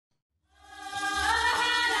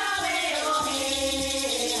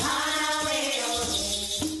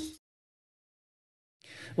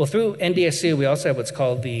Well, through NDSU, we also have what's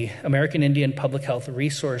called the American Indian Public Health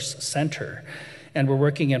Resource Center, and we're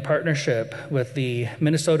working in partnership with the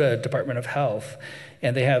Minnesota Department of Health,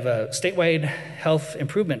 and they have a statewide health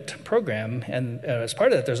improvement program, and as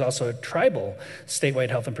part of that, there's also a tribal statewide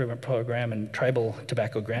health improvement program and tribal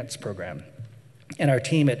tobacco grants program. And our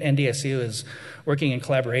team at NDSU is working in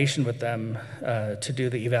collaboration with them to do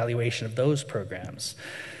the evaluation of those programs.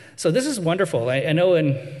 So this is wonderful. I know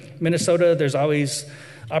in Minnesota there's always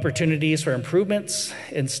opportunities for improvements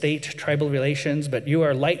in state-tribal relations, but you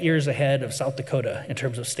are light years ahead of South Dakota in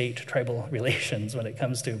terms of state-tribal relations when it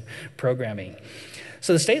comes to programming.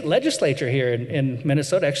 So the state legislature here in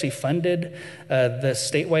Minnesota actually funded the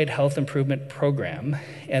statewide health improvement program,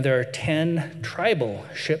 and there are 10 tribal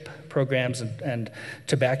SHIP programs and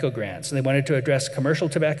tobacco grants. And they wanted to address commercial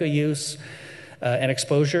tobacco use and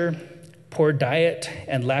exposure, poor diet,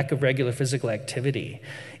 and lack of regular physical activity.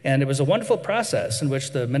 And it was a wonderful process in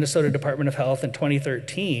which the Minnesota Department of Health in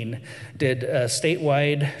 2013 did a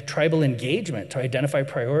statewide tribal engagement to identify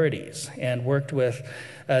priorities and worked with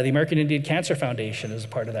the American Indian Cancer Foundation as a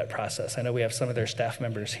part of that process. I know we have some of their staff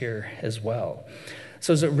members here as well.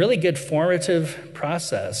 So it was a really good formative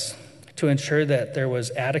process to ensure that there was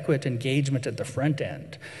adequate engagement at the front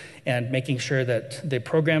end and making sure that the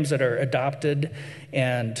programs that are adopted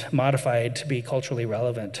and modified to be culturally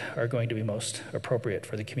relevant are going to be most appropriate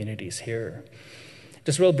for the communities here.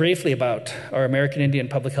 Just real briefly about our American Indian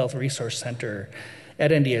Public Health Resource Center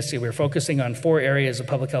at NDSU, we're focusing on 4 areas of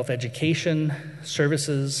public health education,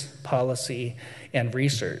 services, policy, and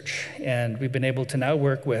research. And we've been able to now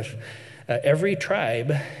work with every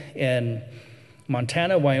tribe in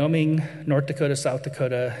Montana, Wyoming, North Dakota, South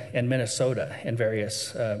Dakota, and Minnesota in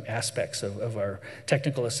various aspects of our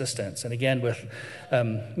technical assistance. And again, with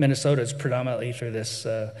Minnesota, it's predominantly through this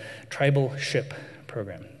tribal SHIP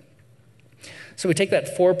program. So we take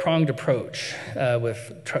that 4-pronged approach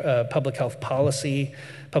with public health policy,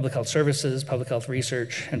 public health services, public health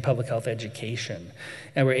research, and public health education.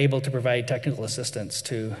 And we're able to provide technical assistance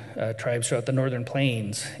to tribes throughout the Northern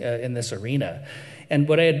Plains in this arena. And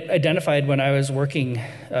what I had identified when I was working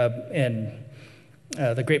in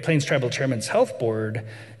the Great Plains Tribal Chairman's Health Board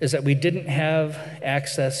is that we didn't have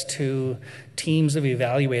access to teams of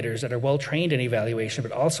evaluators that are well-trained in evaluation,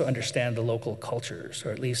 but also understand the local cultures,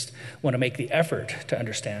 or at least want to make the effort to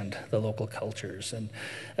understand the local cultures. And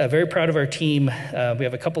very proud of our team. We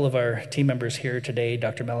have a couple of our team members here today.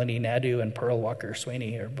 Dr. Melanie Nadu and Pearl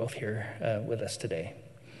Walker-Swaney are both here with us today.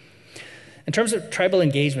 In terms of tribal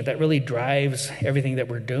engagement, that really drives everything that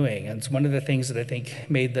we're doing. And it's one of the things that I think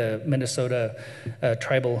made the Minnesota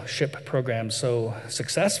tribal SHIP program so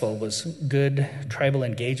successful was good tribal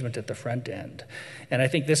engagement at the front end. And I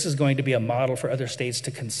think this is going to be a model for other states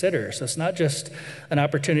to consider. So it's not just an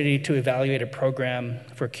opportunity to evaluate a program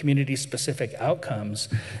for community-specific outcomes.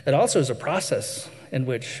 It also is a process in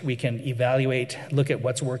which we can evaluate, look at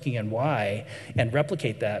what's working and why, and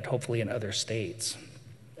replicate that hopefully in other states.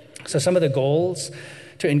 So some of the goals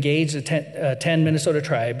to engage the 10 Minnesota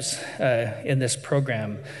tribes in this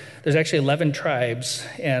program. There's actually 11 tribes,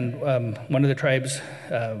 and one of the tribes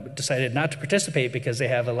decided not to participate because they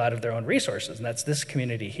have a lot of their own resources, and that's this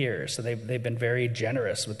community here. So they've been very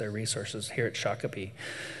generous with their resources here at Shakopee.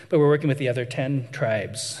 But we're working with the other 10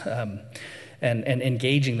 tribes and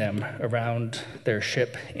engaging them around their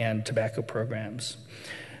SHIP and tobacco programs.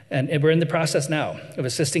 And we're in the process now of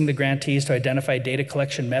assisting the grantees to identify data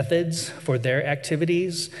collection methods for their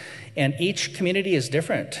activities. And each community is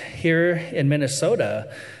different. Here in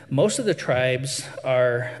Minnesota, most of the tribes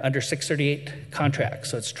are under 638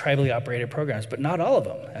 contracts, so it's tribally operated programs, but not all of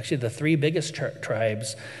them. Actually, the 3 biggest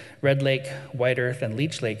tribes, Red Lake, White Earth, and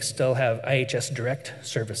Leech Lake, still have IHS direct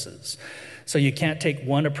services. So you can't take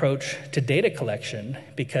one approach to data collection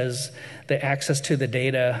because the access to the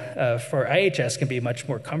data for IHS can be much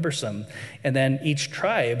more cumbersome. And then each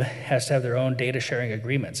tribe has to have their own data sharing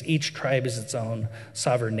agreements. Each tribe is its own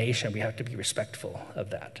sovereign nation. We have to be respectful of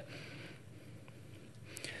that.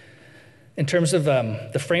 In terms of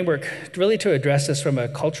the framework, really to address this from a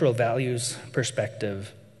cultural values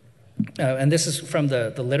perspective, and this is from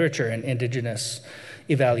the literature in Indigenous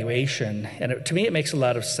evaluation, and to me it makes a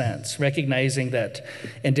lot of sense, recognizing that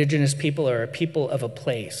Indigenous people are a people of a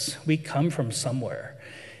place. We come from somewhere.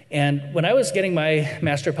 And when I was getting my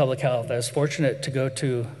Master of Public Health, I was fortunate to go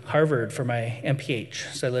to Harvard for my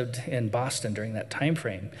MPH, so I lived in Boston during that time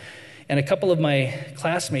frame. And a couple of my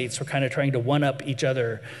classmates were kind of trying to one-up each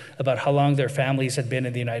other about how long their families had been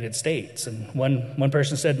in the United States. And one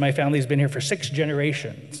person said, my family's been here for 6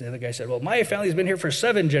 generations. The other guy said, well, my family's been here for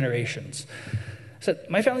 7 generations. I said,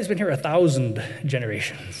 my family's been here 1,000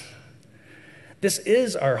 generations. This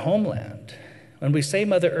is our homeland. When we say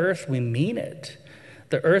Mother Earth, we mean it.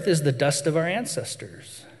 The earth is the dust of our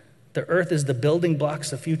ancestors. The earth is the building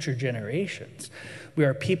blocks of future generations. We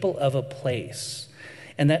are people of a place.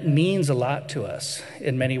 And that means a lot to us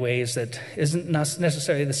in many ways that isn't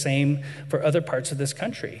necessarily the same for other parts of this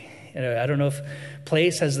country. I don't know if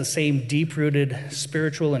place has the same deep-rooted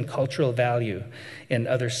spiritual and cultural value in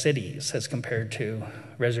other cities as compared to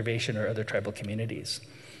reservation or other tribal communities.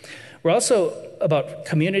 We're also about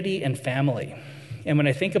community and family. And when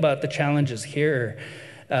I think about the challenges here,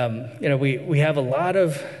 we have a lot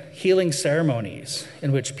of healing ceremonies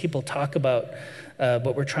in which people talk about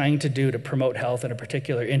what we're trying to do to promote health in a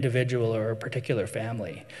particular individual or a particular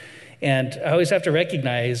family. And I always have to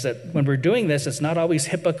recognize that when we're doing this, it's not always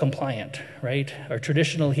HIPAA compliant, right? Our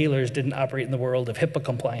traditional healers didn't operate in the world of HIPAA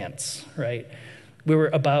compliance, right? We were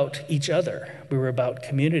about each other. We were about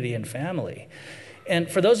community and family. And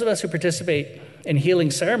for those of us who participate in healing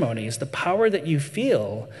ceremonies, the power that you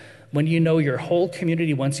feel when you know your whole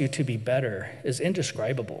community wants you to be better is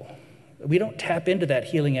indescribable. We don't tap into that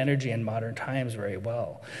healing energy in modern times very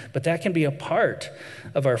well, but that can be a part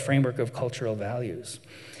of our framework of cultural values.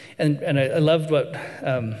 And I loved what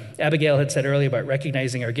Abigail had said earlier about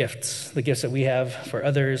recognizing our gifts, the gifts that we have for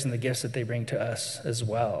others and the gifts that they bring to us as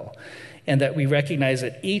well. And that we recognize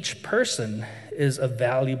that each person is a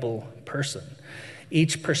valuable person.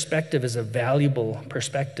 Each perspective is a valuable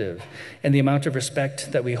perspective. And the amount of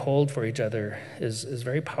respect that we hold for each other is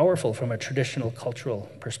very powerful from a traditional cultural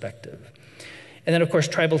perspective. And then, of course,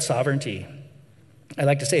 tribal sovereignty. I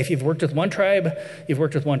like to say if you've worked with one tribe, you've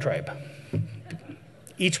worked with one tribe.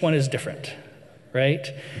 Each one is different, right?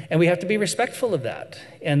 And we have to be respectful of that,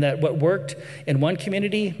 and that what worked in one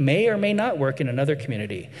community may or may not work in another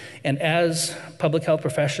community. And as public health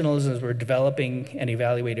professionals, as we're developing and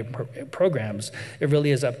evaluating programs, it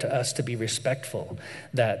really is up to us to be respectful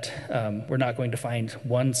that we're not going to find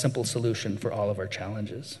one simple solution for all of our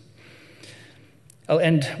challenges. I'll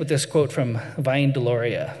end with this quote from Vine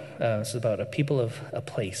Deloria. It's about a people of a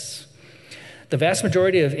place. The vast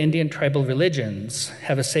majority of Indian tribal religions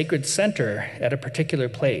have a sacred center at a particular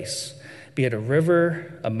place, be it a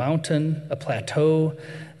river, a mountain, a plateau,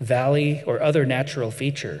 valley, or other natural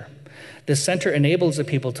feature. This center enables the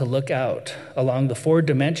people to look out along the four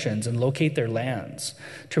dimensions and locate their lands,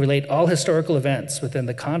 to relate all historical events within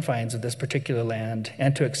the confines of this particular land,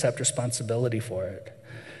 and to accept responsibility for it.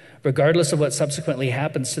 Regardless of what subsequently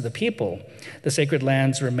happens to the people, the sacred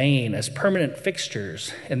lands remain as permanent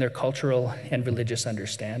fixtures in their cultural and religious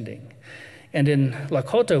understanding. And in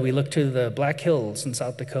Lakota, we look to the Black Hills in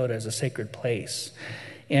South Dakota as a sacred place.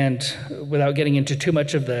 And without getting into too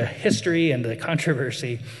much of the history and the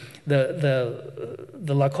controversy, the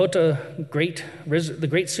Lakota the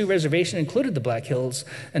Great Sioux Reservation included the Black Hills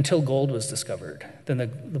until gold was discovered. Then the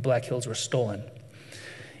Black Hills were stolen.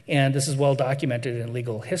 And this is well documented in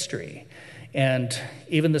legal history. And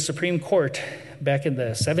even the Supreme Court back in the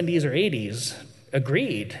 70s or 80s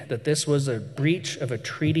agreed that this was a breach of a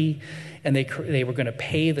treaty, and they were going to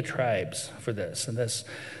pay the tribes for this. And this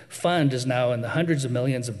fund is now in the hundreds of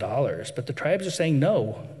millions of dollars. But the tribes are saying,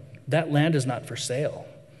 no, that land is not for sale.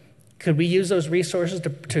 Could we use those resources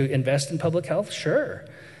to invest in public health? Sure.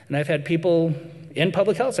 And I've had people in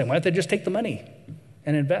public health saying, why don't they just take the money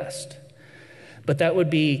and invest? But that would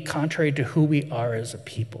be contrary to who we are as a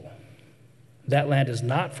people. That land is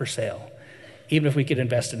not for sale, even if we could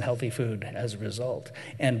invest in healthy food as a result.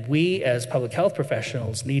 And we, as public health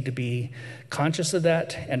professionals, need to be conscious of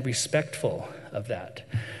that and respectful of that.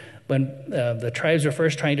 When the tribes were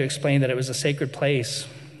first trying to explain that it was a sacred place,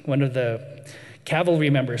 one of the cavalry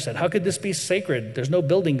members said, how could this be sacred? There's no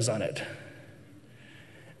buildings on it.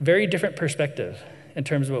 Very different perspective in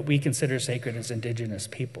terms of what we consider sacred as Indigenous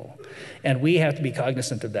people. And we have to be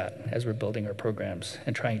cognizant of that as we're building our programs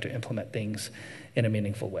and trying to implement things in a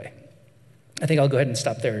meaningful way. I think I'll go ahead and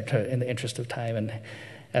stop there in the interest of time and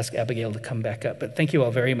ask Abigail to come back up. But thank you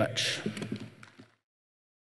all very much.